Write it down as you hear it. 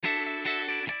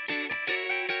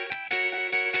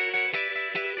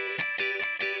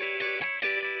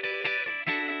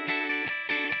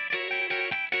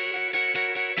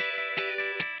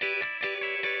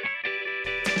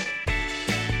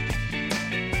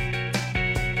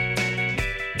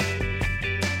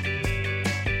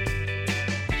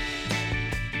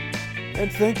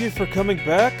And thank you for coming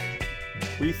back.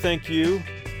 We thank you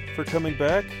for coming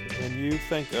back, and you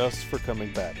thank us for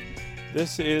coming back.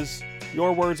 This is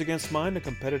Your Words Against Mine, a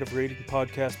competitive reading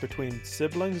podcast between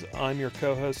siblings. I'm your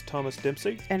co-host, Thomas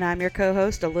Dempsey. And I'm your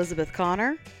co-host, Elizabeth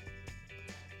Connor.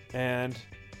 And,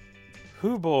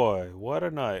 hoo boy, what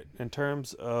a night in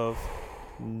terms of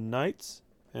nights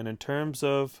and in terms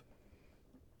of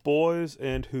boys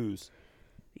and who's.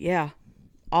 Yeah,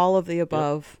 all of the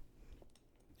above.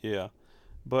 Yep. Yeah.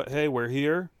 But hey, we're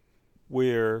here.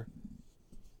 We're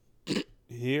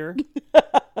here.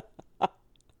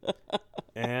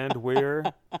 And we're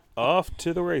off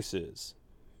to the races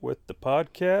with the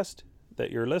podcast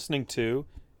that you're listening to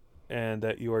and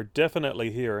that you are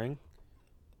definitely hearing.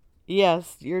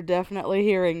 Yes, you're definitely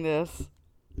hearing this.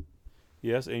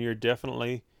 Yes, and you're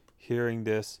definitely hearing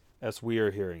this as we are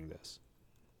hearing this.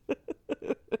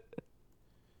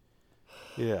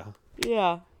 Yeah.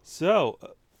 Yeah. So,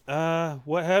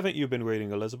 what haven't you been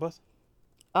reading, Elizabeth?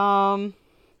 Oh,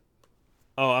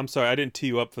 I'm sorry. I didn't tee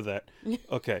you up for that.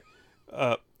 Okay.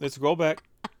 Let's roll back.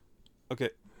 Okay.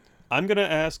 I'm going to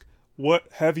ask, what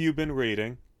have you been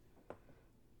reading?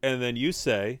 And then you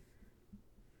say...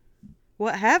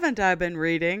 What haven't I been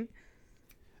reading?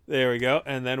 There we go.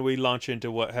 And then we launch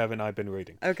into what haven't I been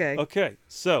reading. Okay. Okay.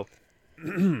 So,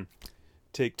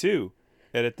 take two.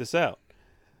 Edit this out.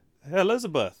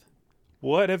 Elizabeth,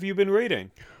 what have you been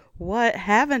reading? What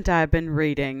haven't I been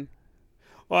reading?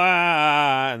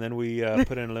 And then we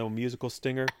put in a little musical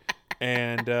stinger.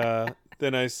 And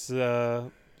then I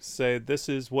say, this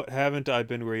is what haven't I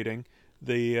been reading,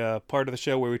 the part of the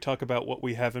show where we talk about what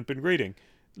we haven't been reading.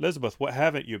 Elizabeth, what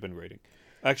haven't you been reading?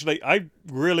 Actually, I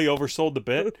really oversold the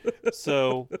bit,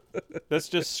 so let's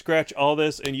just scratch all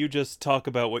this and you just talk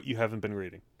about what you haven't been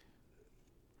reading.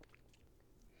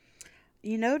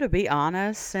 You know, to be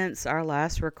honest, since our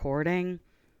last recording,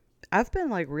 I've been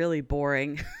really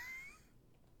boring.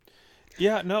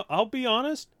 Yeah, no, I'll be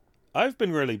honest. I've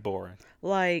been really boring.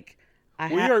 We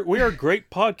are great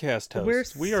podcast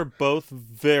hosts. We are both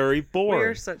very boring.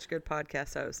 We're such good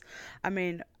podcast hosts. I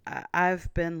mean,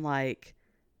 I've been I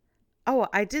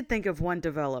did think of one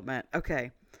development.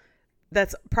 Okay.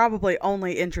 That's probably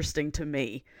only interesting to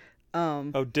me.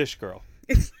 Dish Girl.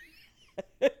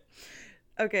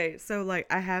 Okay, so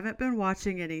I haven't been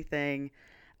watching anything.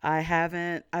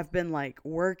 I've been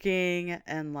working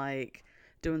and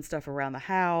doing stuff around the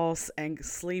house and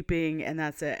sleeping, and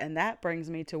that's it. And that brings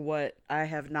me to what I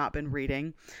have not been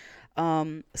reading.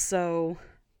 So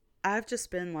I've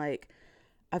just been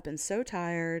I've been so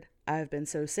tired. I've been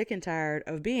so sick and tired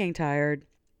of being tired.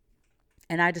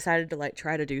 And I decided to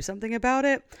try to do something about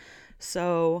it.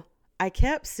 So I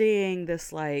kept seeing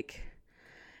this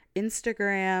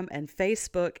Instagram and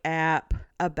Facebook app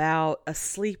about a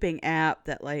sleeping app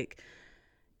that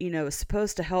is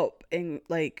supposed to help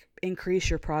increase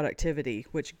your productivity,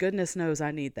 which goodness knows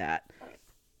I need that.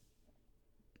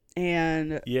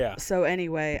 And yeah. So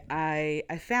anyway, I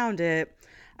found it.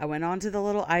 I went onto the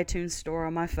little iTunes store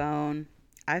on my phone.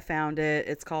 I found it.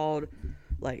 It's called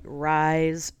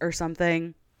Rise or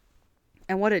something.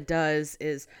 And what it does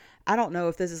is, I don't know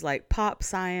if this is pop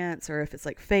science or if it's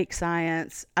fake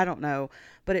science. I don't know.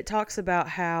 But it talks about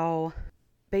how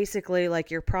basically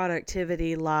your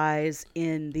productivity lies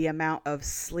in the amount of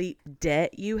sleep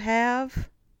debt you have.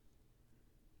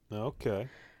 Okay.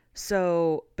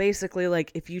 So basically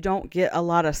if you don't get a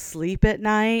lot of sleep at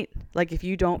night, if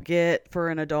you don't get, for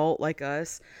an adult like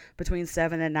us, between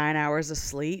 7 and 9 hours of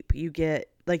sleep, you get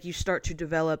you start to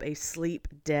develop a sleep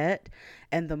debt.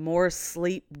 And the more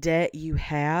sleep debt you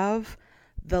have,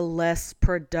 the less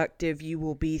productive you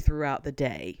will be throughout the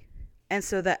day. And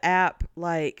so the app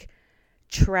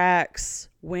tracks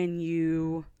when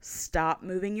you stop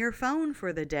moving your phone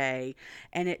for the day,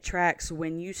 and it tracks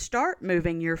when you start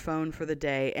moving your phone for the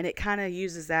day, and it kind of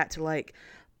uses that to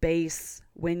base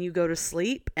when you go to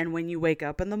sleep and when you wake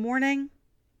up in the morning.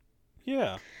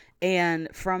 Yeah. And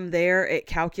from there it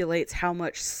calculates how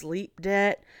much sleep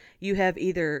debt you have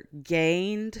either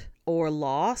gained or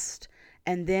lost,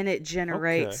 and then it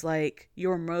generates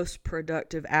your most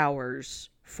productive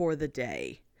hours for the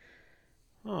day.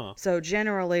 Huh. So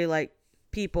generally,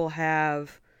 people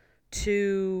have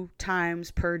 2 times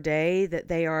per day that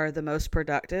they are the most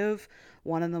productive.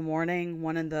 One in the morning,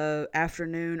 one in the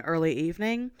afternoon, early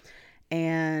evening.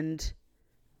 And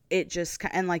it just,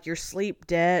 and your sleep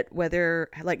debt, whether,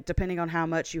 depending on how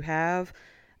much you have,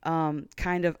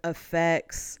 kind of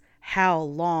affects how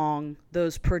long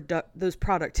those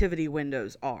productivity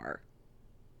windows are.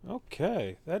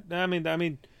 Okay. I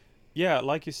mean, yeah,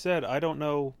 like you said, I don't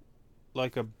know,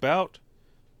 about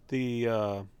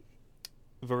the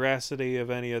veracity of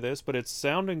any of this, but it's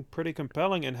sounding pretty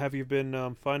compelling. And have you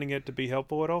been finding it to be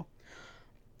helpful at all?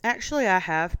 Actually, I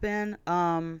have been.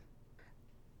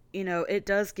 It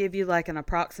does give you like an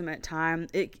approximate time.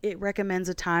 It recommends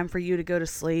a time for you to go to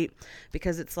sleep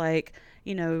because it's like,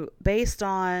 based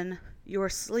on your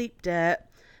sleep debt,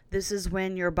 this is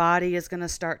when your body is going to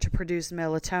start to produce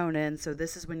melatonin. So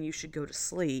this is when you should go to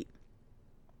sleep.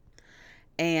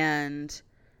 And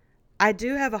I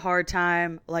do have a hard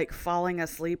time like falling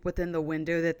asleep within the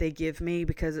window that they give me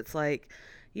because it's like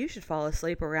you should fall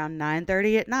asleep around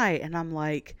 9:30 at night and I'm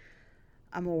like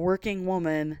I'm a working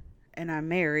woman and I'm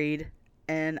married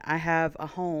and I have a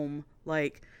home.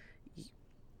 Like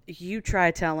you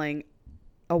try telling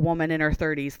a woman in her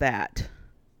 30s that.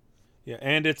 Yeah,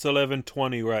 and it's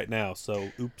 11:20 right now,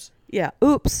 so oops. Yeah,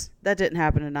 oops, that didn't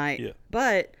happen tonight. Yeah.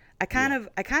 But I kind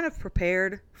of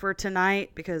prepared for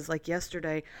tonight because like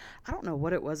yesterday, I don't know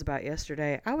what it was about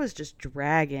yesterday. I was just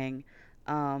dragging.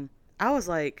 I was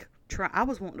like I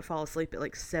was wanting to fall asleep at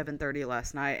like 7:30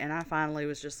 last night, and I finally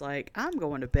was just like, I'm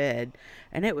going to bed,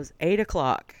 and it was 8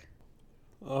 o'clock.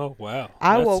 Oh wow,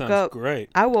 I that woke sounds up. great.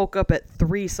 I woke up at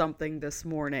 3 something this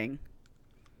morning.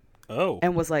 Oh.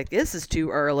 And was like, this is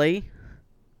too early.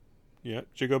 Yeah.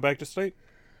 Did you go back to sleep?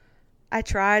 I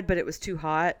tried, but it was too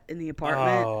hot in the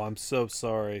apartment. Oh, I'm so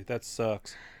sorry. That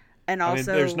sucks. And also, I mean,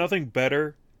 there's nothing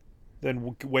better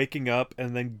than waking up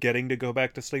and then getting to go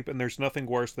back to sleep, and there's nothing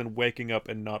worse than waking up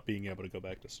and not being able to go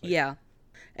back to sleep. Yeah.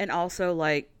 And also,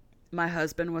 like, my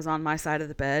husband was on my side of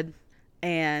the bed,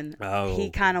 and he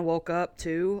kind of woke up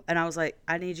too, and I was like,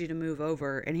 I need you to move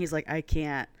over. And he's like, I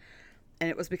can't. And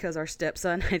it was because our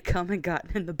stepson had come and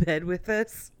gotten in the bed with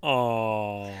us.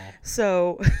 Oh.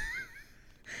 So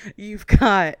you've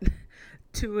got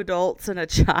 2 adults and a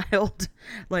child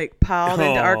like piled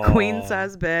into our queen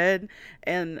size bed,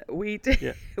 and we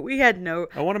had no.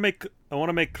 I want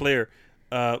to make clear,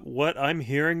 what I'm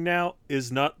hearing now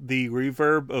is not the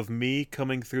reverb of me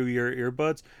coming through your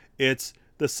earbuds. It's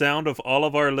the sound of all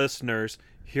of our listeners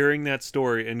hearing that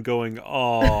story and going,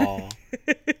 "Aw."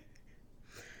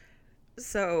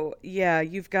 So yeah,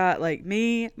 you've got like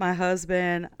me, my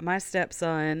husband, my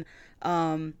stepson,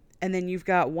 and then you've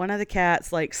got one of the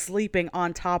cats like sleeping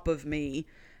on top of me,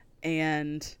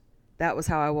 and that was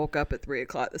how I woke up at 3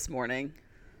 o'clock this morning.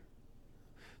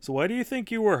 So why do you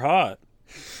think you were hot?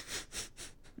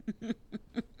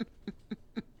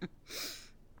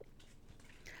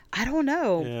 I don't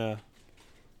know. Yeah.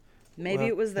 Maybe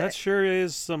it was that sure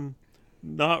is some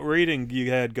not reading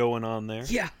you had going on there.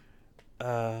 Yeah.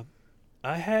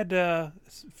 I had,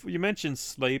 you mentioned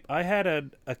sleep. I had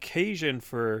an occasion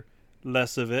for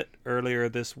less of it earlier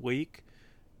this week.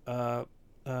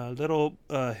 Little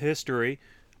history.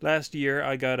 Last year,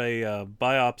 I got a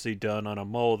biopsy done on a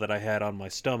mole that I had on my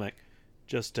stomach,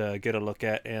 just to get a look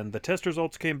at, and the test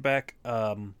results came back.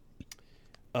 Let's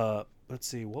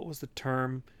see, what was the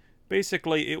term?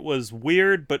 Basically, it was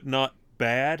weird but not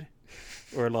bad,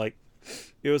 or like,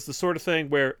 it was the sort of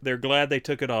thing where they're glad they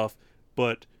took it off,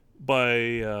 but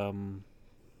by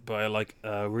like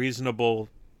a reasonable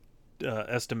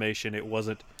estimation, it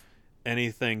wasn't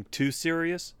anything too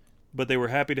serious, but they were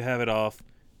happy to have it off,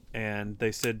 and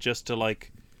they said just to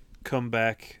like come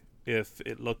back if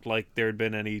it looked like there had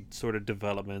been any sort of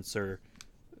developments or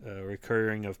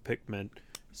recurring of pigment.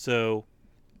 So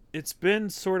it's been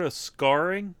sort of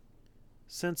scarring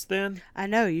since then. I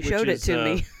know, you showed it to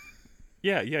me.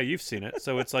 Yeah, you've seen it.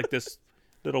 So it's like this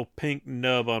little pink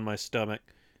nub on my stomach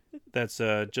that's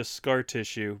just scar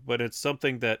tissue, but it's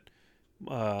something that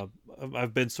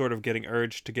I've been sort of getting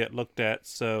urged to get looked at.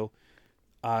 So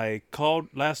I called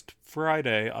last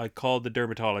Friday. I called the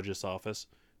dermatologist's office,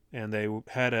 and they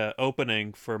had an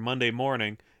opening for Monday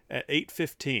morning at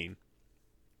 8:15.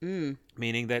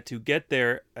 Meaning that to get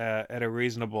there at a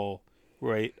reasonable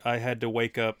rate, I had to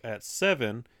wake up at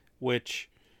 7, which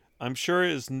I'm sure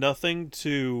is nothing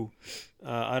to,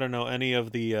 I don't know, any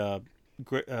of the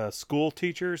school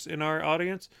teachers in our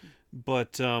audience,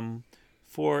 but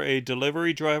for a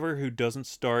delivery driver who doesn't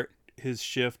start his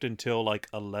shift until like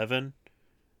 11,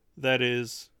 that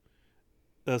is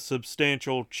a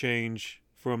substantial change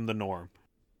from the norm.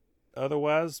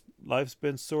 Otherwise, life's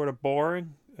been sort of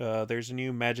boring. There's a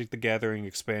new Magic the Gathering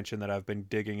expansion that I've been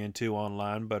digging into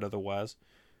online, but otherwise,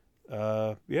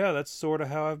 yeah, that's sort of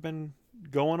how I've been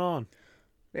going on.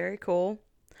 Very cool.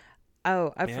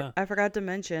 Oh, I forgot to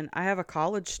mention, I have a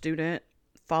college student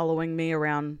following me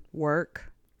around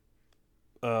work.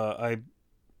 I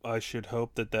should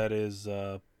hope that is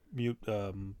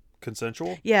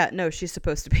consensual. Yeah, no, she's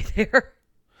supposed to be there.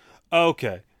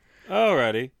 Okay,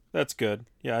 alrighty, that's good.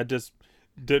 Yeah,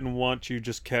 didn't want you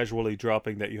just casually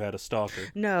dropping that you had a stalker.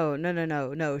 No, no, no,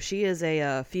 no, no. She is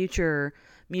a future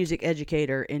music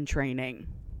educator in training.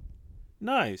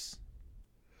 Nice.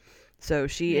 So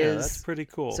she Yeah, is. that's pretty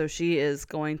cool. So she is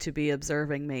going to be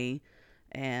observing me,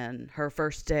 and her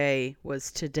first day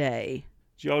was today.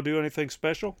 Did y'all do anything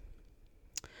special?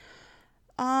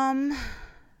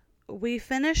 We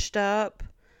finished up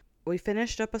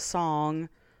a song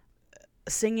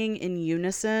singing in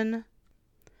unison,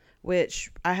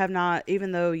 which I have not,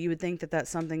 even though you would think that that's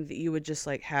something that you would just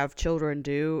like have children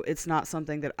do, it's not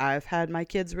something that I've had my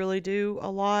kids really do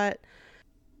a lot.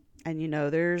 And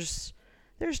there's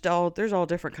all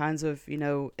different kinds of,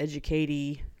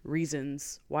 educatey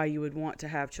reasons why you would want to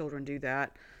have children do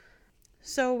that.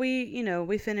 So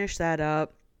we finished that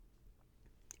up,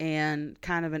 and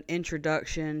kind of an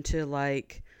introduction to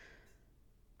like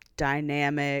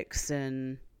dynamics,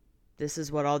 and this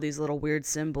is what all these little weird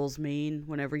symbols mean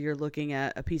whenever you're looking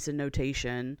at a piece of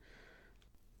notation.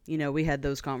 We had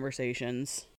those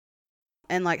conversations.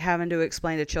 And like having to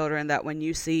explain to children that when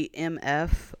you see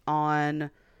MF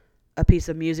on a piece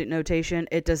of music notation,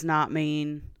 it does not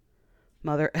mean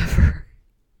mother effer.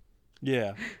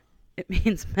 Yeah. It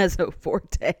means mezzo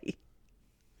forte.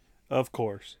 Of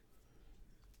course.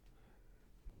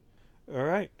 All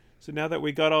right. So now that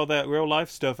we got all that real life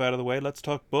stuff out of the way, let's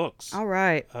talk books. All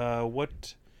right.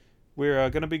 We're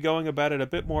going to be going about it a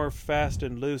bit more fast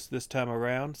and loose this time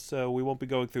around, so we won't be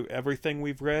going through everything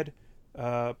we've read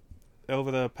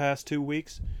over the past 2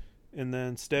 weeks. And then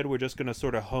instead, we're just going to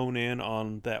sort of hone in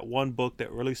on that one book that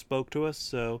really spoke to us.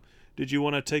 So, did you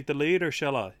want to take the lead, or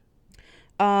shall I?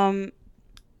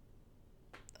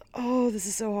 Oh, this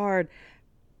is so hard.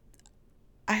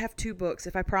 I have 2 books.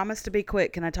 If I promise to be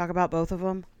quick, can I talk about both of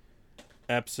them?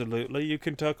 Absolutely. You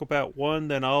can talk about one,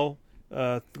 then I'll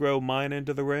throw mine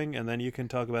into the ring, and then you can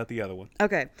talk about the other one.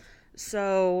 Okay.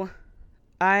 So,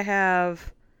 I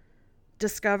have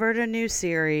discovered a new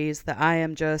series that I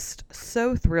am just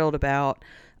so thrilled about.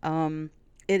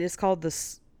 It is called the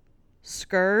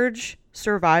Scourge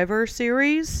Survivor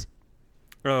series.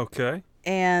 Okay.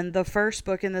 And the first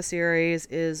book in the series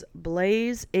is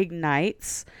Blaze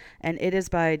Ignites, and it is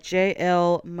by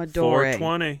J.L. Madore.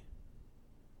 420.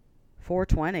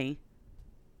 420?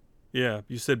 Yeah,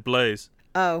 you said Blaze.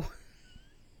 Oh.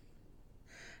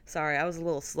 Sorry, I was a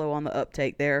little slow on the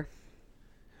uptake there.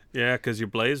 Yeah, because you're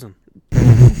blazing.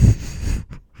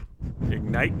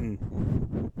 Igniting.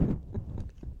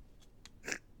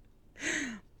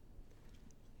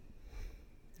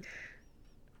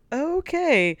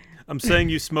 Okay. I'm saying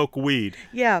you smoke weed.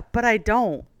 Yeah, but I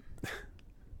don't.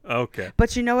 Okay.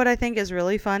 But you know what I think is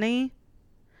really funny?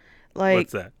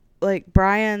 What's that? Like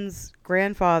Brian's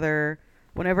grandfather,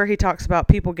 whenever he talks about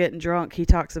people getting drunk, he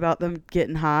talks about them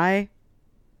getting high.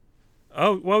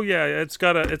 Oh, well, yeah, it's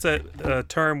a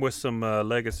term with some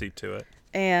legacy to it.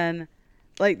 And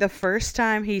like the first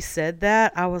time he said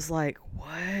that, I was like,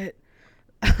 what?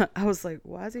 I was like,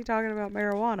 why is he talking about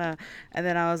marijuana? And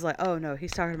then I was like, oh no,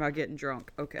 he's talking about getting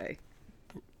drunk. Okay.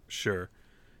 Sure.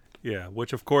 Yeah,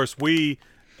 which of course we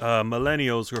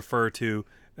millennials refer to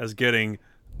as getting,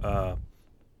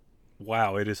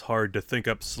 wow, it is hard to think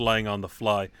up slang on the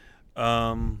fly.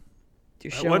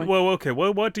 You're showing...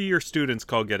 What do your students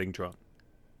call getting drunk?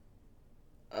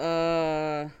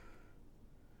 Yeah,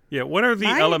 what are the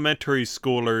elementary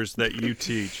schoolers that you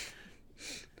teach?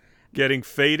 Getting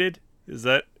faded? Is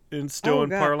that still in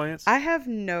parlance? I have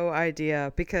no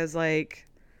idea, because like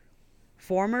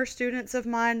former students of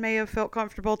mine may have felt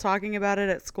comfortable talking about it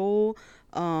at school,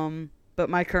 but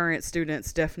my current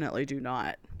students definitely do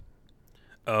not.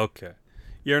 Okay.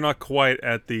 You're not quite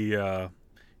at the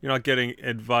you're not getting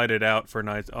invited out for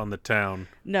nights on the town.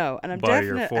 No, and I'm by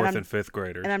your 4th and 5th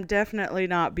graders. And I'm definitely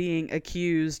not being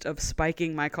accused of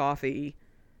spiking my coffee.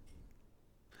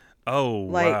 Oh,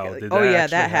 wow. Did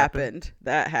that happened.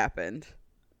 That happened.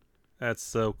 That's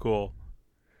so cool.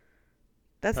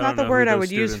 That's not the word I would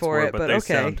use for it, but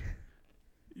okay.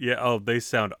 They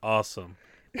sound awesome.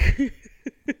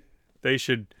 They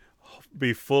should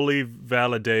be fully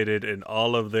validated in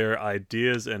all of their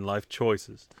ideas and life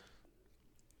choices.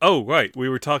 Oh, right. We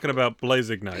were talking about Blaze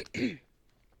Ignite.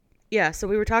 Yeah, so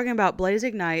we were talking about Blaze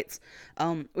Ignites,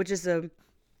 which is the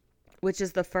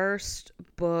first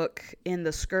book in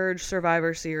the Scourge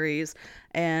Survivor series.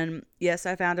 And yes,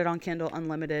 I found it on Kindle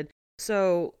Unlimited.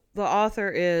 So the author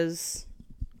is,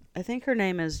 I think her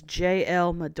name is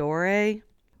J.L. Madore,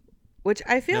 which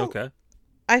I feel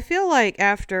like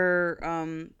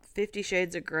after 50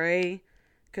 Shades of Grey,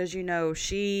 because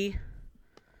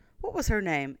what was her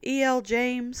name? E.L.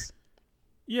 James?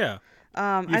 Yeah.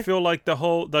 I feel like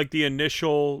the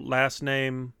initial last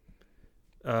name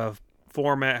uh,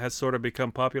 format has sort of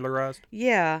become popularized?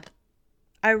 Yeah,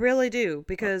 I really do,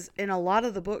 because in a lot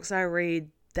of the books I read,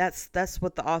 that's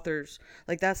what the authors,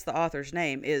 like, that's the author's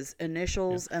name, is Yeah.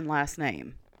 initials and last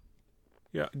name.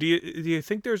 Yeah. Do you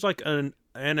think there's like an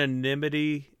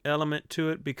anonymity element to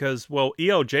it? Because, well,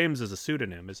 E.L. James is a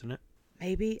pseudonym, isn't it?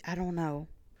 Maybe, I don't know.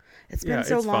 It's Yeah, been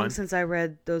so it's long fine. since I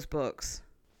read those books.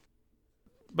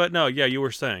 But no, yeah, you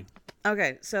were saying.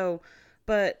 Okay, so,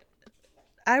 but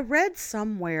I read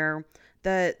somewhere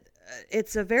that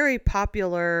it's a very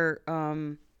popular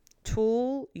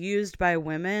tool used by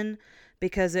women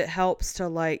because it helps to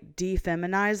like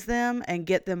defeminize them and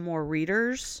get them more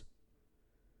readers.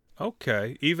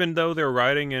 Okay. Even though they're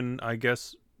writing in, I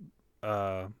guess,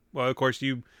 well, of course,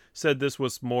 you said this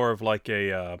was more of like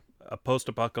a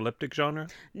post-apocalyptic genre.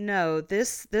 No,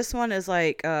 this one is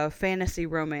like fantasy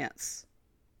romance.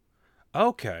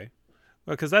 Okay.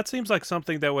 Because that seems like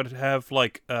something that would have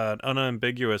like an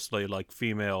unambiguously like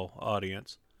female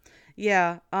audience.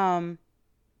 Yeah,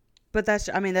 but that's,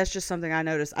 I mean, that's just something I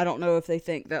noticed. I don't know if they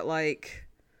think that like,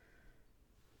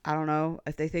 I don't know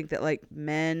if they think that like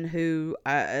men who,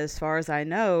 as far as I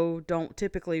know, don't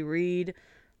typically read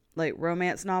like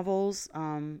romance novels.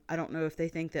 I don't know if they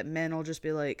think that men will just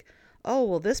be like, oh,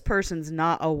 well, this person's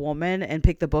not a woman and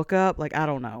pick the book up. Like, I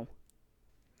don't know.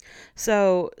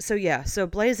 So yeah. So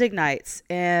Blaze Ignites.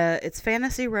 It's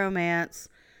fantasy romance,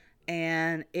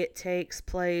 and it takes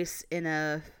place in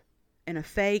a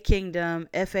Fae kingdom,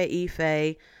 Fae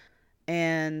Fae,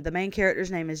 and the main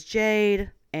character's name is Jade,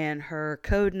 and her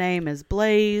code name is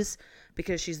Blaze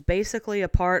because she's basically a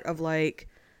part of like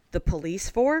the police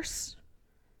force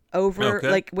over Okay.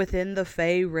 like within the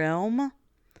Fae realm.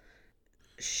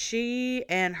 She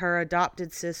and her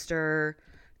adopted sister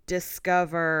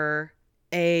discover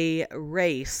a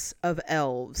race of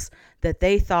elves that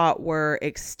they thought were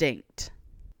extinct.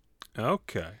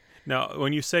 Okay. Now,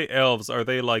 when you say elves, are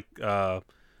they like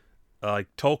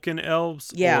Tolkien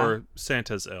elves Yeah. or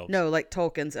Santa's elves? No, like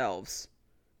Tolkien's elves.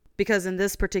 Because in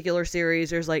this particular series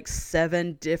there's like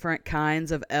 7 different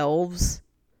kinds of elves,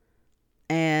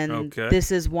 and Okay.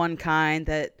 this is one kind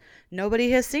that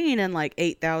nobody has seen in like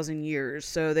 8,000 years,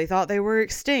 so they thought they were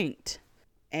extinct.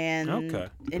 And Okay.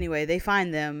 anyway, they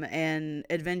find them and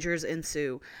adventures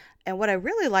ensue. And what I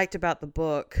really liked about the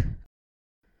book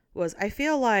was I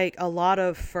feel like a lot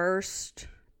of first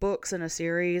books in a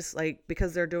series, like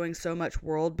because they're doing so much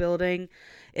world building,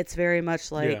 it's very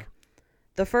much Yeah. like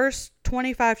the first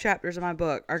 25 chapters of my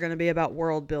book are going to be about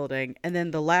world building, and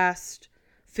then the last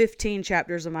 15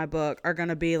 chapters of my book are going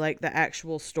to be like the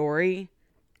actual story.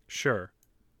 Sure.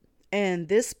 And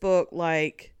this book,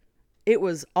 like, it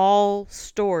was all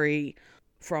story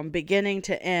from beginning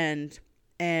to end,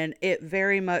 and it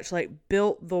very much like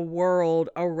built the world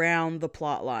around the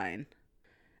plot line,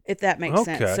 if that makes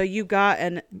sense. Okay. So you got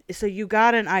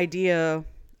an idea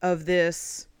of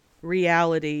this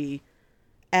reality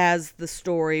as the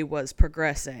story was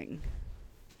progressing.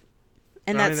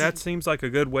 And I mean, that's, that seems like a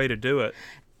good way to do it.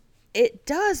 it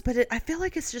does, but I feel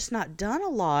like it's just not done a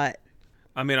lot.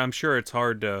 I mean, I'm sure it's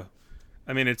hard to.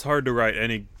 I mean, it's hard to write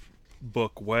any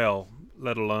book well,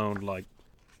 let alone like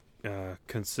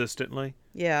consistently.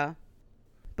 Yeah.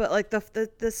 But like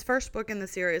this first book in the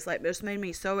series like just made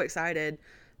me so excited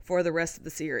for the rest of the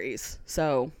series.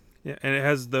 So, Yeah, and it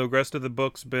has the rest of the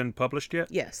books been published yet?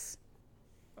 yes.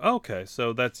 Okay,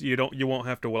 so that's you won't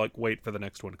have to like wait for the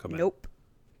next one to come out. Nope.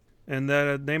 And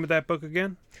the name of that book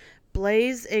again?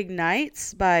 Blaze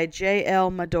Ignites by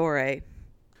J.L. Madore.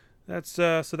 That's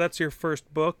so that's your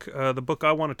first book. The book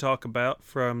I want to talk about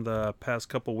from the past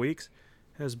couple weeks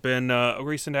has been a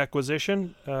recent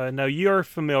acquisition. Now you're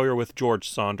familiar with George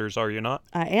Saunders, are you not?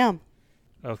 I am.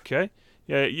 Okay.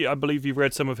 Yeah, I believe you've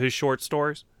read some of his short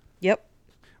stories. Yep.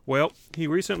 Well, he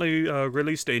recently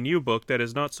released a new book that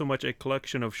is not so much a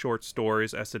collection of short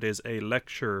stories as it is a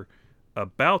lecture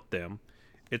about them.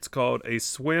 It's called A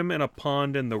Swim in a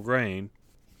Pond in the Rain.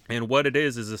 And what it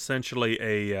is essentially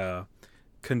a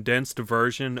condensed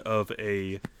version of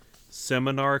a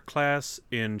seminar class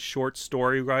in short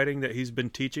story writing that he's been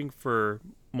teaching for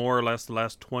more or less the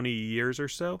last 20 years or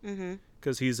so. Mm-hmm.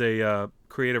 Because he's a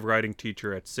creative writing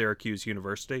teacher at Syracuse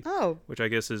University, Oh, which I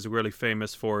guess is really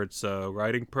famous for its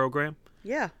writing program.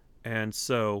 yeah. And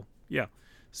so, yeah.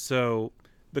 So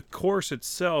the course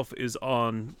itself is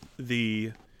on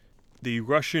the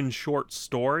Russian short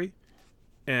story,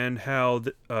 and how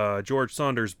George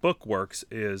Saunders' book works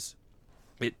is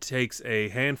it takes a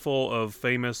handful of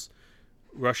famous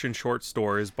Russian short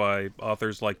stories by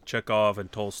authors like Chekhov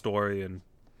and Tolstoy and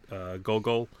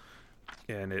Gogol,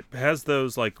 and it has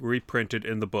those like reprinted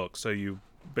in the book. So you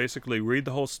basically read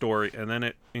the whole story, and then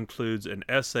it includes an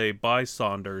essay by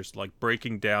Saunders, like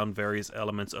breaking down various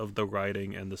elements of the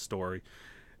writing and the story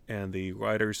and the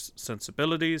writer's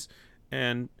sensibilities,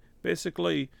 and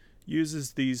basically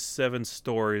uses these 7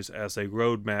 stories as a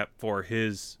roadmap for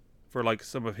like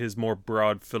some of his more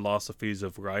broad philosophies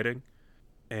of writing.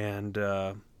 And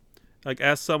like,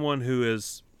 as someone who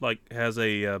is like has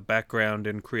a background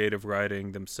in creative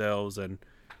writing themselves, and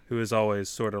who is always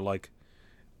sort of like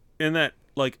in that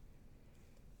like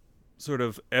sort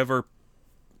of ever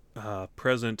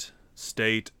present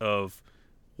state of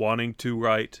wanting to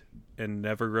write and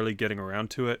never really getting around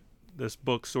to it, this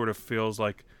book sort of feels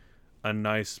like a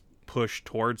nice push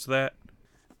towards that.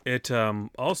 It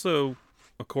also,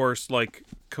 of course, like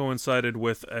coincided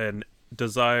with an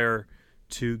desire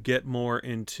to get more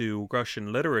into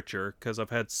Russian literature, because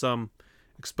I've had some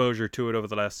exposure to it over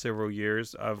the last several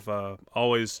years. I've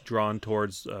always drawn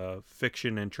towards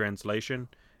fiction and translation,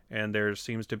 and there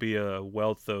seems to be a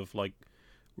wealth of like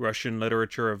Russian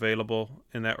literature available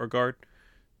in that regard.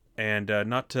 And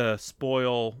not to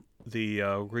spoil the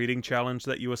reading challenge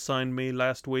that you assigned me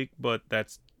last week, but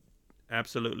that's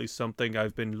absolutely something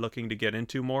I've been looking to get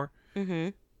into more. Mm-hmm.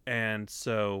 And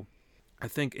so I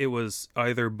think it was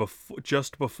either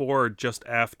just before or just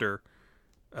after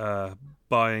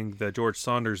buying the George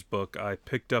Saunders book, I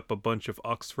picked up a bunch of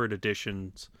Oxford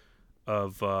editions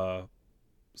of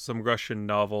some Russian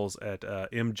novels at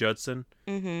M. Judson,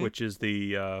 Mm-hmm. which is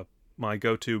the my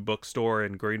go-to bookstore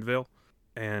in Greenville.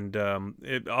 And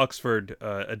Oxford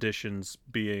editions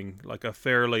being like a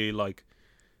fairly like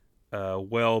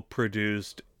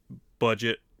well-produced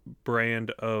budget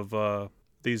brand of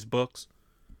these books.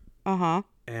 Uh-huh.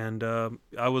 And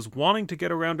I was wanting to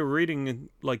get around to reading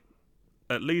like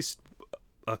at least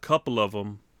a couple of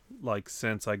them, like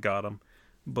since I got them,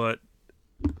 but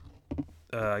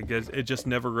I guess it just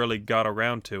never really got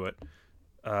around to it.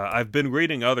 I've been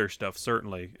reading other stuff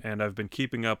certainly, and I've been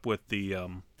keeping up with the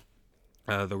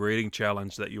reading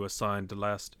challenge that you assigned the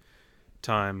last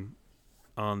time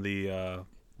on the oh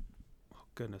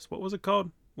goodness, what was it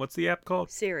called? What's the app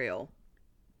called? Serial.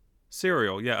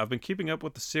 Serial. Yeah, I've been keeping up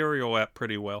with the Serial app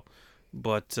pretty well,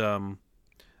 but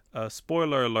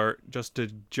spoiler alert, just to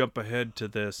jump ahead to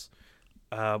this,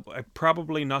 I'm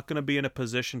probably not going to be in a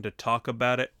position to talk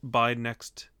about it by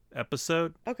next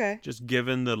episode, Okay. just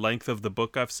given the length of the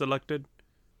book I've selected.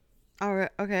 All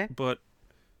right. Okay. But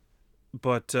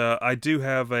I do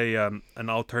have an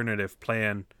alternative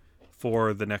plan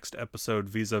for the next episode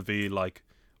vis-a-vis like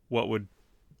what would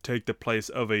take the place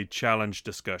of a challenge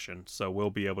discussion. So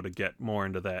we'll be able to get more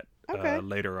into that Okay.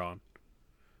 later on.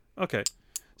 Okay.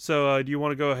 So do you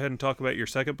want to go ahead and talk about your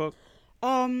second book?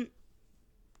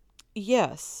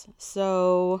 Yes.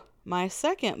 So my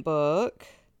second book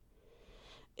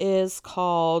is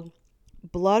called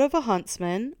Blood of a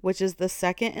Huntsman, which is the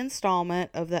second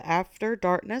installment of the After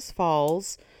Darkness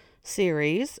Falls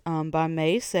series by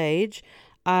May Sage.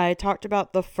 I talked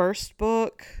about the first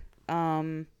book.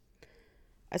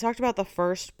 I talked about the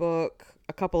first book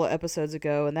a couple of episodes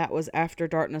ago, and that was After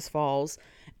Darkness Falls.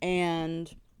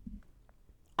 And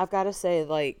I've got to say,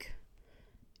 like,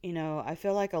 you know, I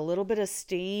feel like a little bit of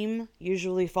steam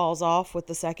usually falls off with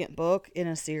the second book in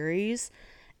a series.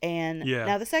 And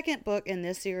now the second book in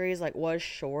this series like was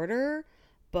shorter,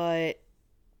 but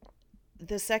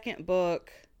the second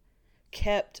book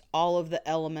kept all of the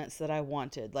elements that I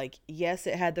wanted. Like, yes,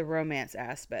 it had the romance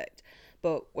aspect,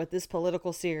 but with this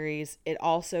political series, it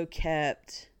also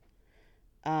kept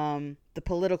the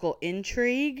political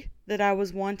intrigue that I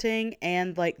was wanting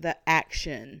and like the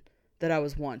action that I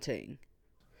was wanting.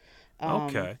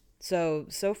 Okay. So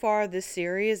far this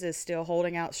series is still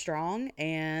holding out strong,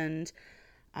 and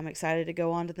I'm excited to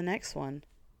go on to the next one.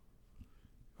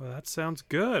 Well, that sounds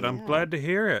good. Yeah. I'm glad to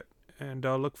hear it, and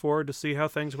I'll look forward to see how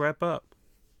things wrap up.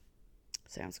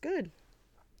 Sounds good.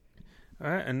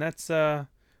 All right, and that's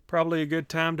probably a good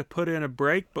time to put in a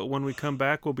break, but when we come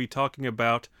back, we'll be talking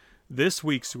about this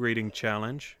week's reading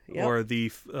challenge, or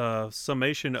the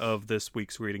summation of this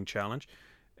week's reading challenge,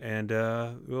 and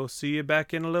we'll see you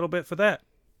back in a little bit for that.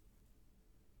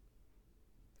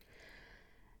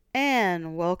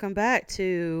 And welcome back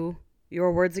to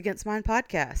Your Words Against Mine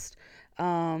podcast.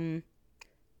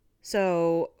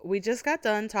 So we just got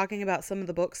done talking about some of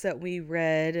the books that we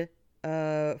read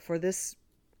for this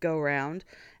go round,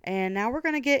 and now we're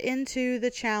going to get into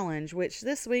the challenge, which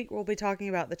this week we'll be talking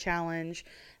about the challenge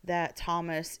that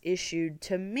Thomas issued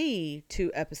to me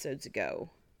 2 episodes ago.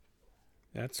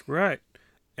 That's right.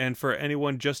 And for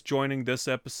anyone just joining this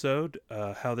episode,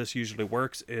 how this usually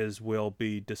works is we'll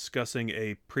be discussing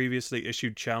a previously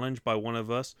issued challenge by one of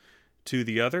us to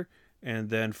the other, and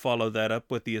then follow that up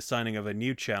with the assigning of a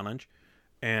new challenge.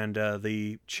 And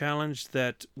the challenge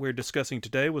that we're discussing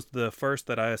today was the first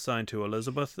that I assigned to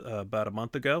Elizabeth about a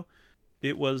month ago.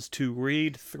 It was to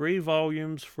read 3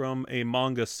 volumes from a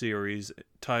manga series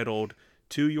titled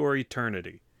To Your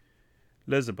Eternity.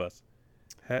 Elizabeth,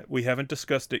 we haven't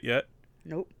discussed it yet.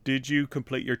 Nope. Did you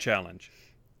complete your challenge?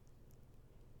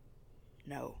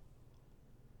 No.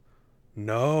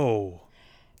 No.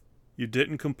 You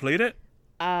didn't complete it?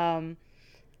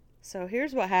 So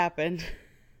here's what happened.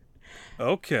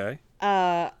 Okay.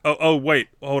 Oh, wait.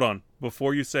 Hold on.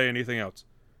 Before you say anything else.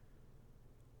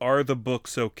 Are the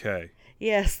books okay?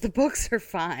 Yes, the books are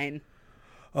fine.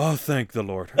 Oh, thank the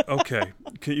Lord. Okay.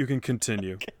 You can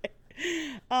continue.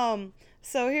 Okay.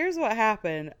 So here's what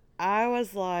happened. I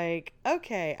was like,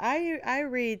 okay, I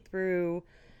read through,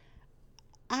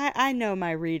 I know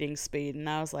my reading speed, and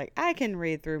I was like, I can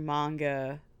read through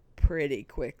manga pretty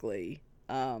quickly.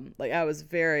 Like, I was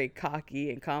very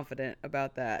cocky and confident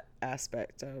about that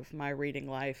aspect of my reading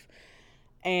life.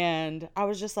 And I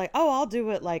was just like, oh, I'll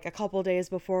do it like a couple days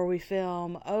before we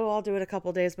film. Oh, I'll do it a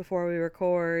couple days before we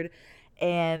record.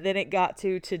 And then it got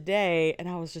to today, and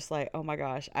I was just like, oh my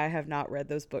gosh, I have not read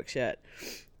those books yet.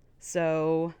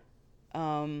 So,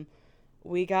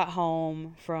 we got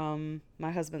home from my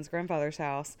husband's grandfather's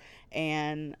house,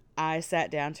 and I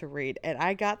sat down to read. And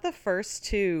I got the first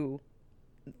two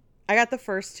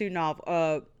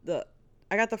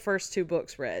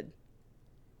books read.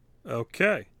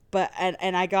 Okay. But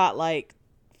and I got like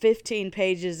 15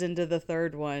 pages into the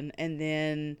third one, and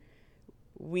then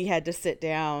we had to sit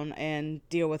down and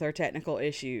deal with our technical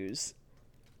issues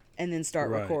and then start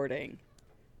recording.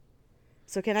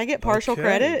 So can I get partial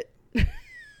credit?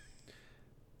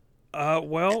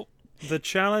 Well, the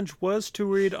challenge was to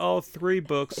read all 3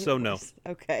 books, so no.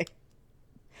 Okay.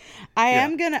 I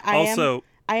am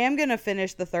gonna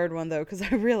finish the third one though, because I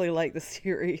really like the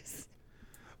series.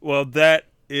 Well, that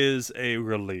is a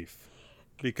relief,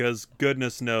 because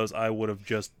goodness knows I would have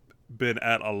just been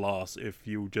at a loss if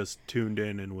you just tuned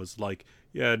in and was like,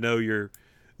 yeah, no,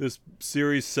 this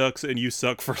series sucks and you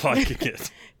suck for liking it.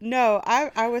 No,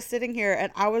 I was sitting here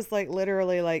and I was like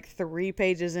literally like 3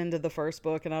 pages into the first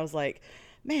book, and I was like,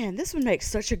 man, this would make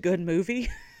such a good movie.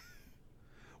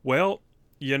 Well,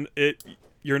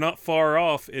 you're not far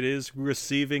off. It is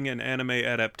receiving an anime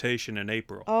adaptation in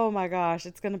April. Oh my gosh,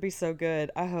 it's gonna be so good.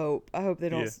 I hope they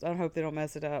don't. Yeah. I hope they don't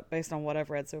mess it up based on what I've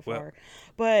read so far.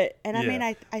 But I mean,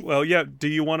 I well, yeah. Do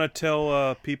you want to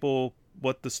tell people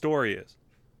what the story is?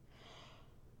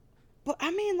 But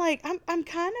I mean, like, I'm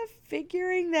kind of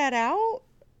figuring that out.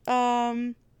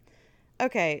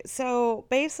 Okay, so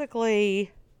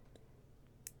basically,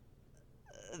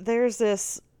 there's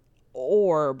this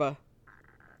orb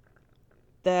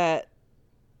that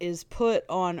is put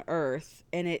on Earth,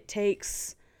 and it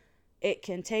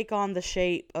can take on the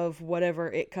shape of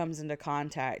whatever it comes into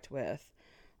contact with.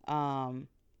 So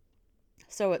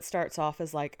it starts off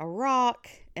as like a rock,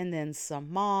 and then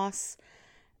some moss,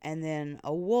 and then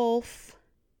a wolf,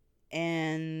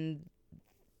 and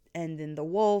then the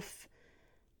wolf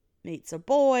meets a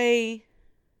boy,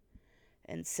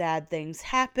 and sad things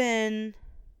happen,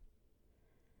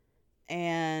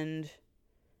 and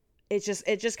it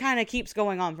just kind of keeps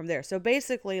going on from there. So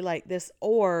basically, like, this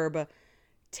orb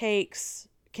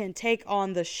can take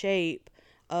on the shape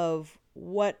of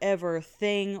whatever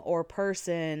thing or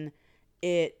person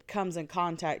it comes in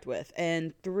contact with,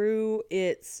 and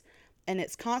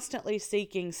it's constantly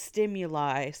seeking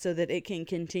stimuli so that it can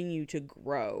continue to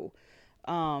grow.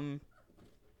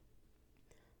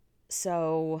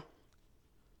 So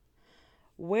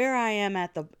where I am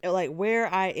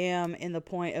in the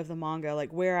point of the manga,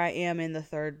 like where I am in the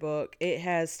third book, it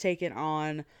has taken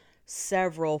on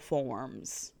several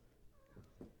forms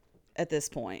at this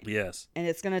point. Yes. And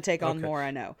it's going to take on more, I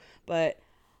know. But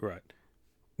right.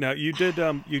 Now, you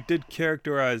did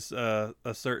characterize a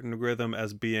certain rhythm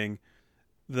as being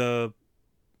the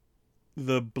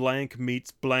blank meets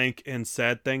blank and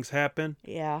sad things happen.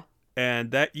 Yeah.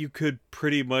 And that you could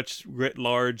pretty much writ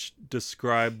large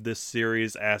describe this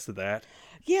series as that.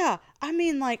 Yeah, I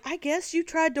mean, like, I guess you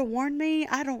tried to warn me.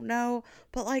 I don't know,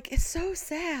 but like, it's so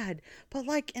sad, but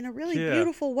like in a really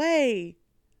beautiful way.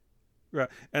 Right,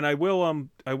 and I will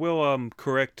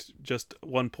correct just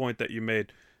one point that you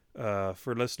made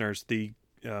for listeners. The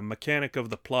mechanic of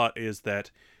the plot is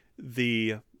that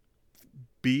the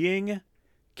being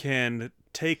can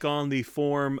take on the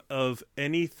form of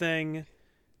anything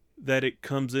that it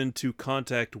comes into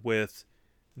contact with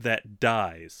that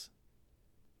dies.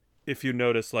 If you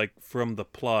notice, like, from the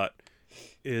plot,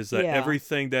 is that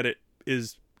everything that it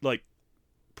is, like,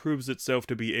 proves itself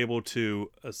to be able to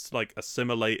like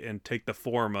assimilate and take the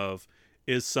form of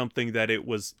is something that it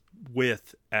was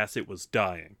with as it was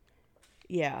dying.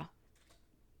 Yeah.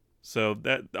 So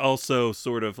that also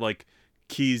sort of like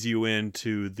keys you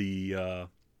into the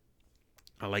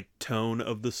like tone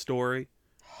of the story.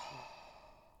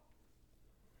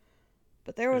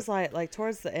 But there was like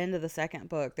towards the end of the second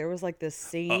book, there was like this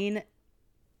scene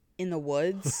in the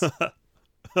woods.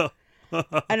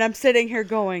 And I'm sitting here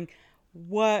going,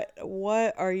 what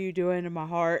are you doing to my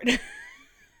heart?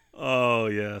 Oh,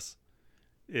 yes.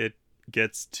 It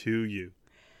gets to you.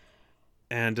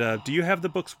 And do you have the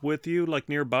books with you, like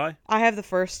nearby? I have the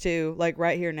first two, like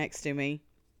right here next to me.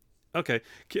 Okay.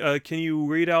 Can you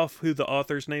read off who the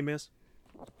author's name is?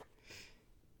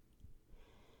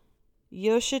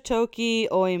 Yoshitoki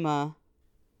Oima.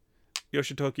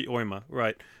 Yoshitoki Oima,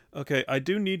 right. Okay, I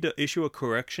do need to issue a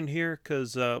correction here,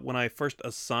 because when I first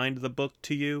assigned the book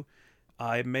to you,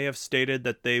 I may have stated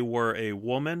that they were a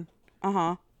woman.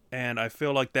 Uh-huh. And I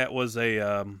feel like that was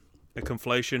a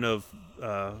conflation of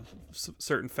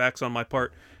certain facts on my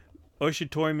part. Say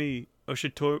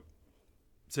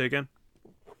again?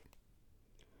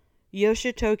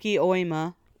 Yoshitoki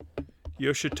Oima.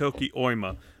 Yoshitoki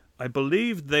Oima. I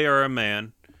believe they are a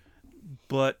man,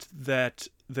 but that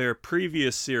their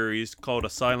previous series, called A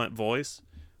Silent Voice,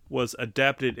 was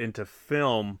adapted into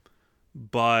film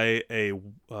by a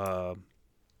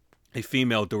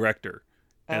female director.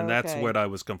 And that's what I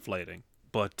was conflating.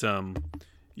 But,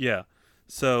 yeah.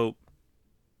 So,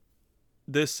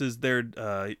 this is their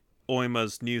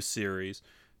Oima's new series.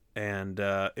 And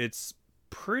it's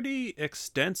pretty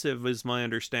extensive, is my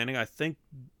understanding. I think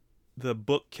the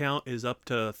book count is up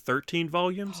to 13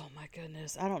 volumes. Oh, my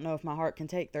goodness. I don't know if my heart can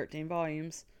take 13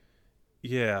 volumes.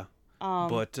 Yeah.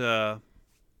 But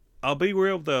I'll be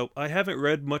real, though. I haven't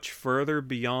read much further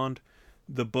beyond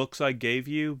the books I gave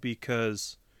you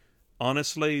because...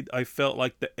 honestly, I felt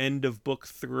like the end of book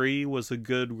 3 was a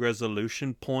good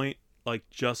resolution point, like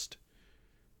just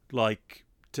like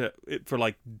for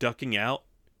like ducking out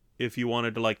if you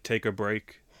wanted to like take a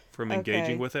break from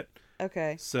engaging with it.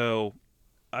 Okay. So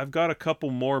I've got a couple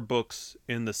more books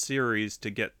in the series to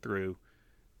get through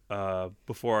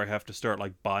before I have to start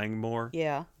like buying more.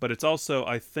 Yeah. But it's also,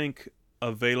 I think,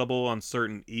 available on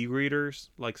certain e-readers,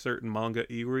 like certain manga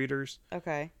e-readers.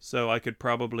 Okay. So I could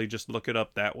probably just look it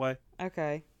up that way.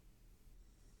 Okay.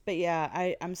 But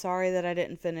yeah, I'm sorry that I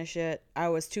didn't finish it. I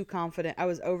was too confident. I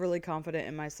was overly confident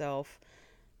in myself.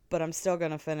 But I'm still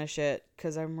going to finish it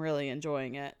because I'm really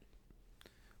enjoying it.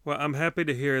 Well, I'm happy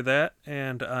to hear that,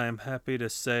 and I'm happy to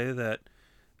say that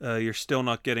you're still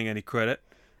not getting any credit.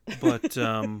 But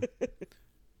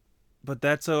but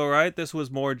that's all right. This was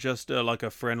more just like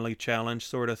a friendly challenge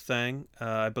sort of thing.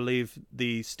 I believe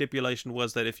the stipulation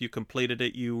was that if you completed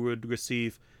it, you would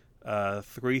receive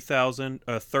 30,000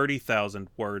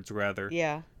 words rather.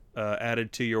 Yeah.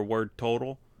 Added to your word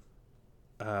total.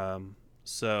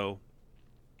 So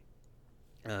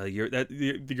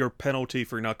your penalty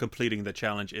for not completing the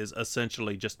challenge is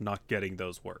essentially just not getting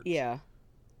those words. Yeah.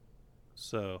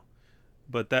 So,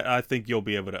 but that I think you'll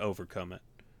be able to overcome it.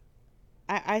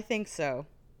 I think so.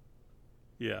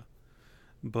 Yeah.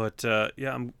 But,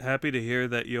 yeah, I'm happy to hear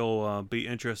that you'll be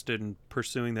interested in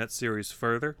pursuing that series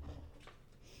further.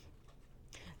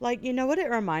 Like, you know what it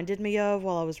reminded me of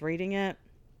while I was reading it?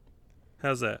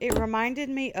 How's that? It reminded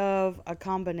me of a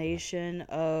combination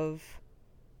of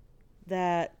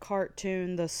that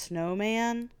cartoon, The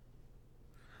Snowman.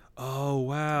 Oh,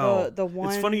 wow. The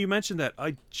one... It's funny you mentioned that.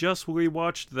 I just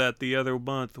rewatched that the other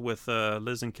month with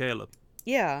Liz and Caleb.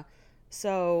 Yeah.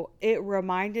 So it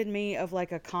reminded me of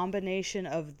like a combination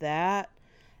of that.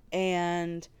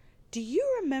 And do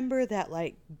you remember that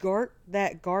like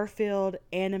that Garfield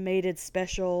animated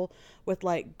special with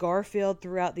like Garfield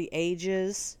throughout the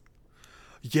ages?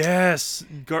 Yes,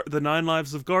 the 9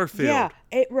 Lives of Garfield. Yeah,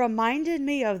 it reminded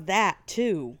me of that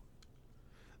too.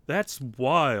 That's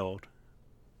wild.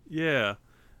 Yeah,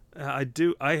 I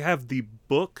do. I have the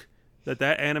book that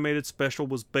animated special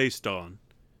was based on.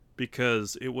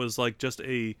 Because it was like just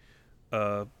a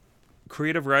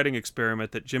creative writing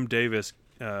experiment that Jim Davis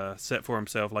set for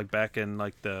himself, like back in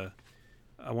like I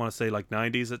want to say like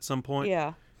 90s at some point.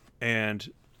 Yeah. And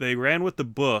they ran with the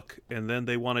book, and then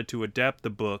they wanted to adapt the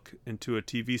book into a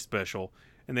TV special,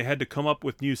 and they had to come up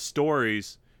with new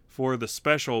stories for the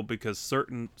special because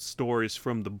certain stories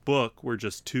from the book were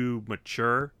just too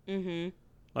mature. Mm-hmm.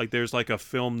 Like there's like a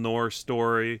film noir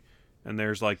story. And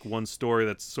there's like one story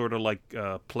that's sort of like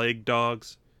Plague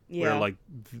Dogs, where like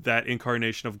that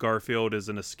incarnation of Garfield is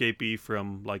an escapee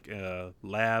from like a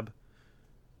lab.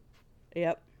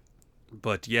 Yep.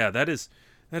 But yeah, that is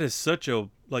That is such a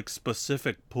like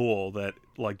specific pool that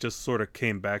like just sort of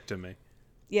came back to me.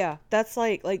 Yeah, that's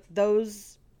like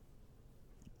those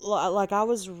like I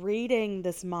was reading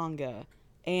this manga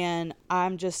and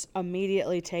I'm just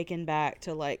immediately taken back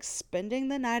to like spending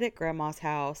the night at grandma's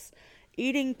house,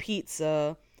 eating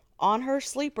pizza on her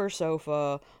sleeper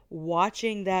sofa,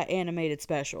 watching that animated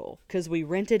special cuz we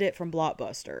rented it from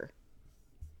Blockbuster.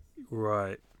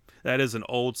 Right. That is an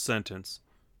old sentence.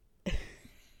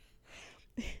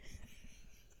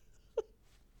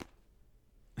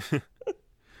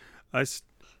 I s-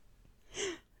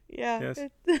 Yeah. yes.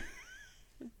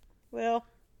 Well,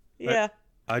 yeah.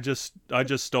 I just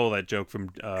stole that joke from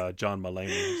John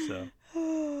Mulaney, so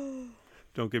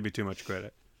don't give me too much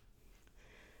credit.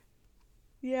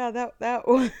 Yeah, that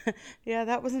was, yeah,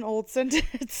 that was an old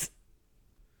sentence.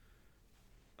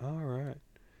 All right.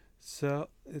 So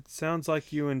it sounds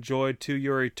like you enjoyed To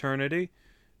Your Eternity.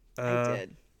 I Uh,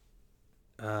 did.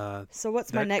 uh, So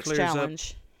what's my that next clears up.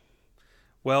 challenge?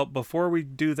 Well, before we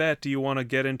do that, do you want to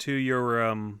get into your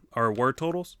our word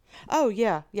totals? Oh,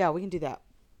 yeah. Yeah, we can do that.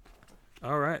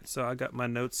 All right. So I got my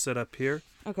notes set up here,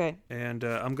 Okay. and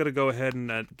I'm gonna go ahead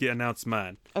and announce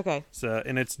mine. Okay. So,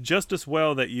 and it's just as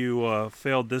well that you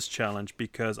failed this challenge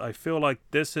because I feel like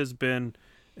this has been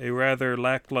a rather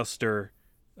lackluster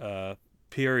uh,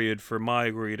 period for my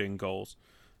reading goals.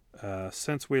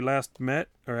 Since we last met,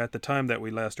 or at the time that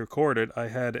we last recorded, I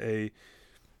had a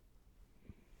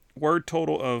word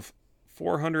total of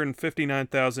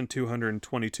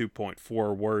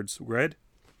 459,222.4 words read.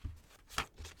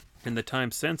 In the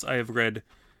time since, I have read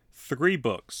 3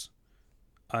 books.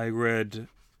 I read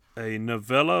a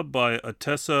novella by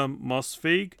Atessa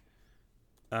Mosfeig.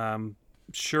 I'm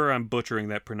sure I'm butchering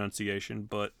that pronunciation,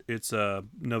 but it's a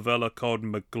novella called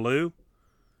McGlue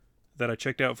that I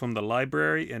checked out from the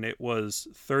library, and it was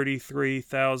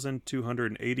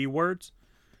 33,280 words.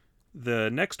 The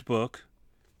next book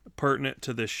pertinent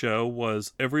to this show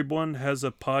was Everyone Has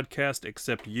a Podcast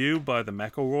Except You by the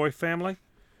McElroy family.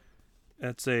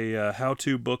 That's a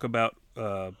how-to book about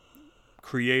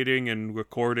creating and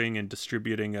recording and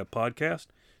distributing a podcast.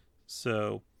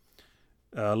 So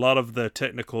a lot of the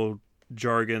technical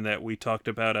jargon that we talked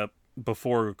about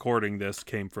before recording this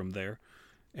came from there.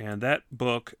 And that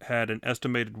book had an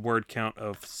estimated word count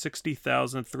of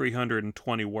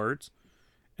 60,320 words.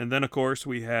 And then, of course,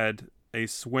 we had A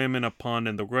Swim in a Pond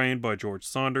in the Rain by George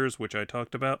Saunders, which I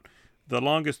talked about. The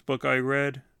longest book I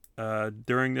read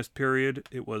during this period,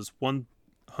 it was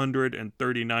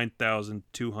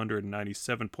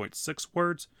 139,297.6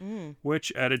 words,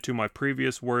 which added to my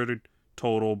previous word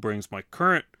total brings my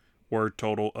current word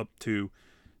total up to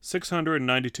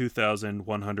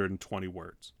 692,120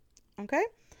 words. Okay.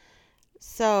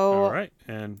 So, All right,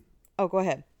 and oh, go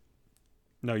ahead.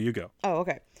 no, you go. Oh,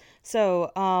 okay.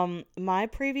 So, my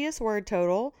previous word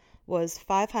total was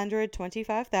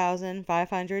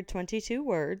 525,522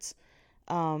 words.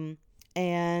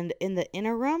 And in the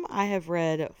interim, I have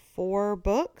read 4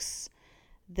 books.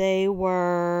 They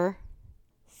were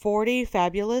 40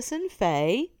 Fabulous and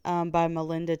Fay by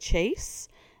Melinda Chase,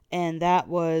 and that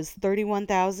was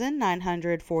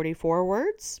 31,944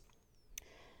 words.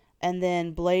 And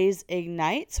then Blaze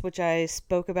Ignites, which I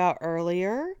spoke about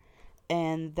earlier,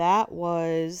 and that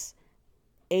was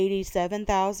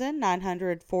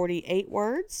 87,948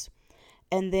 words.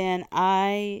 And then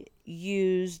I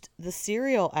used the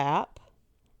Serial app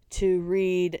to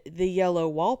read The Yellow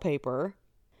Wallpaper,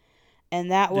 and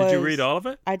that was... Did you read all of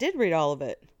it? I did read all of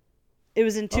it. It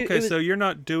was in 2... Okay, so you're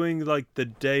not doing like the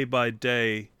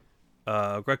day-by-day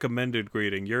recommended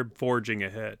reading. You're forging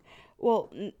ahead.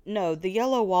 Well, no, The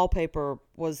Yellow Wallpaper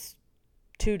was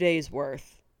 2 days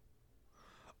worth.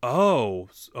 Oh,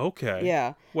 okay.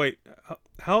 Yeah. Wait,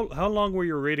 how long were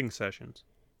your reading sessions?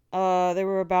 They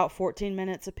were about 14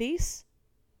 minutes apiece.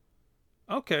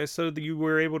 Okay, so you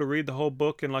were able to read the whole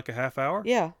book in like a half hour?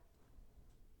 Yeah.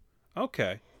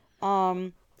 Okay.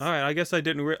 Um, All right, I guess I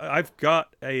didn't I've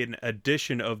got an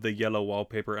edition of The Yellow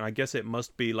Wallpaper, and I guess it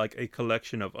must be like a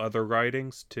collection of other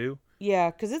writings too.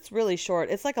 yeah, because it's really short.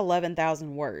 It's like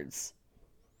 11,000 words.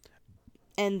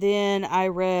 And then I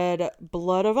read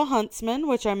Blood of a Huntsman,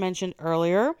 which I mentioned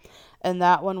earlier. And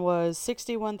that one was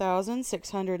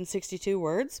 61,662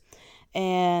 words.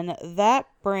 And that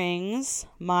brings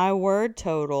my word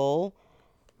total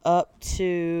up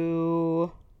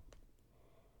to...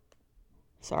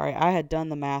 Sorry, I had done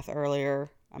the math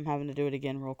earlier. I'm having to do it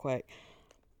again real quick.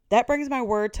 That brings my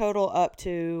word total up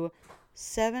to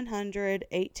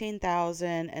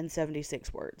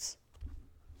 718,076 words.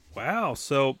 Wow,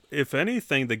 so if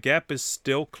anything, the gap is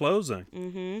still closing.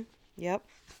 Mm-hmm. Yep.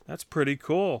 That's pretty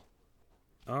cool.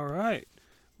 All right.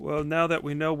 Well, now that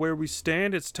we know where we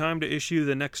stand, it's time to issue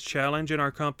the next challenge in our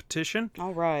competition.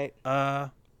 All right. But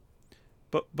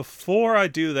before I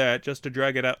do that, just to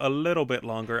drag it out a little bit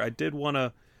longer, I did want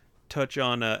to touch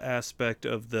on an aspect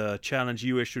of the challenge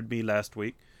you issued me last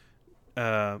week,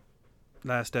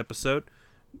 last episode.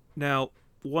 Now,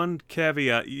 one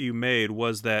caveat you made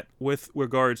was that with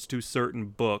regards to certain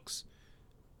books,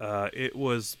 it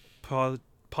was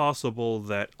possible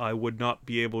that I would not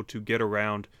be able to get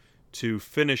around to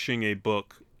finishing a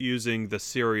book using the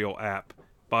Serial app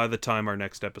by the time our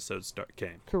next episode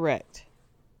came. Correct.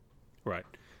 Right.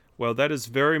 Well, that is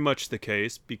very much the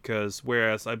case because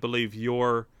whereas I believe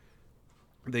the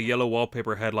Yellow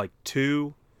Wallpaper had like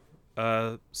 2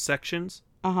 sections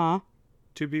to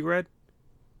be read,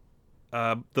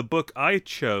 the book I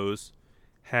chose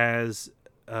has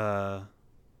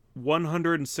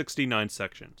 169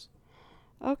 sections.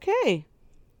 Okay.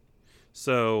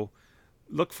 So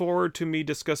look forward to me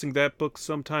discussing that book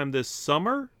sometime this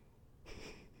summer,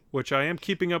 which I am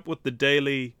keeping up with the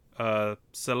daily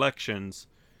selections,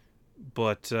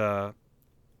 but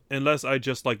unless I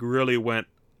just like really went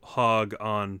hog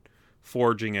on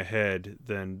forging ahead,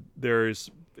 then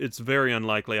it's very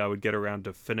unlikely I would get around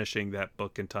to finishing that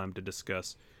book in time to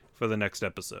discuss for the next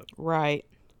episode. Right.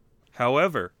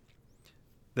 However,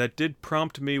 that did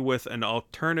prompt me with an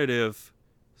alternative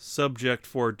subject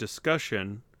for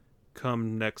discussion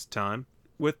come next time,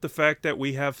 with a fact that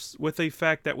we have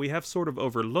sort of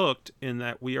overlooked in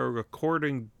that we are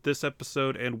recording this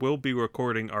episode and will be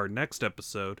recording our next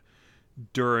episode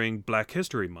during Black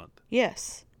History Month.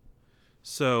 Yes.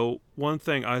 So one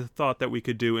thing I thought that we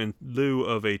could do in lieu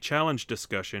of a challenge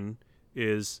discussion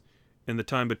is, in the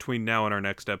time between now and our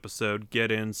next episode,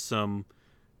 get in some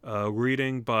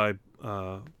reading by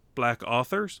Black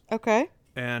authors. Okay.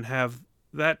 And have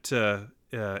that to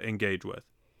engage with.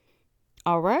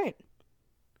 All right.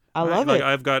 I love it.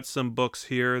 I've got some books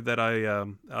here that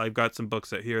I've got some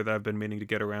books here that I've been meaning to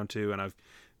get around to, and I've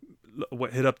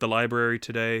hit up the library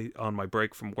today on my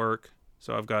break from work.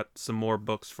 So I've got some more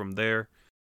books from there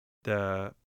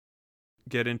to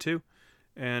get into.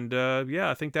 And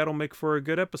I think that'll make for a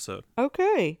good episode.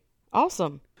 Okay.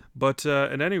 Awesome. But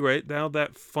at any rate, now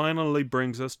that finally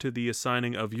brings us to the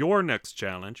assigning of your next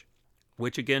challenge,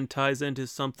 which again ties into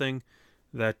something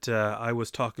that I was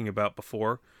talking about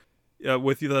before.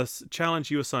 With the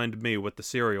challenge you assigned me with the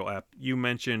Serial app, you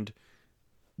mentioned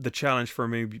the challenge for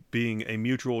me being a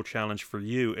mutual challenge for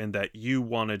you in that you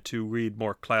wanted to read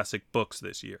more classic books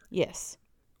this year. Yes.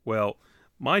 Well,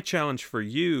 my challenge for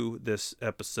you this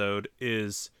episode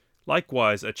is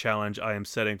likewise a challenge I am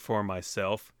setting for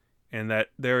myself, and that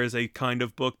there is a kind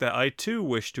of book that I too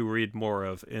wish to read more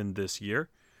of in this year,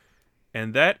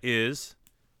 and that is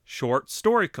short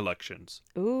story collections.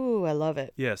 Ooh, I love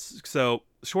it. Yes, so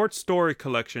short story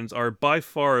collections are by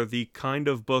far the kind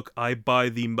of book I buy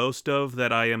the most of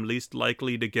that I am least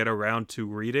likely to get around to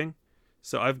reading.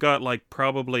 So I've got like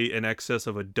probably in excess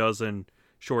of a dozen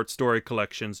short story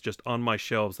collections just on my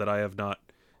shelves that I have not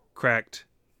cracked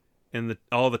in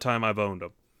all the time I've owned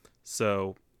them.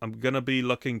 So I'm going to be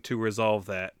looking to resolve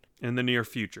that in the near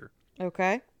future.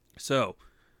 Okay. So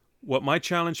what my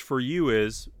challenge for you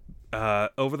is,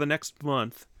 over the next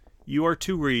month, you are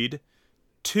to read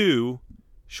 2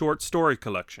 short story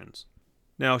collections.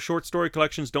 Now, short story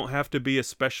collections don't have to be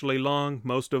especially long.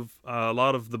 A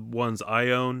lot of the ones I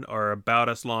own are about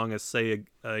as long as, say,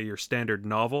 your standard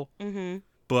novel. Mm-hmm.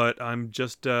 But I'm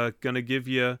just gonna give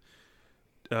you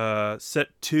set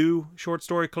 2 short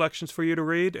story collections for you to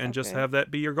read, and just have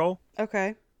that be your goal.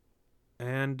 Okay.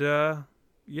 And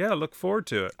look forward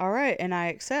to it. All right, and I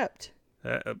accept.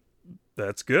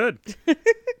 That's good.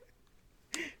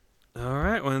 All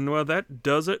right, well, that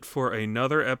does it for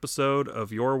another episode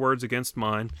of Your Words Against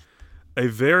Mine. A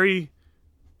very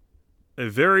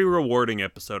rewarding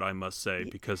episode, I must say,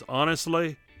 because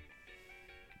honestly,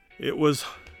 it was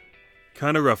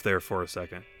kind of rough there for a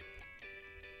second.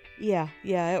 Yeah,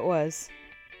 it was.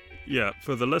 Yeah,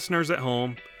 for the listeners at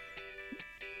home,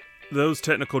 those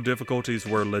technical difficulties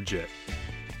were legit.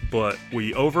 But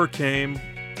we overcame,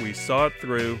 we saw it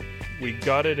through, we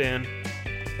got it in,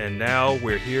 and now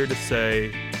we're here to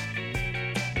say...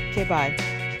 Okay, bye.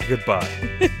 Goodbye.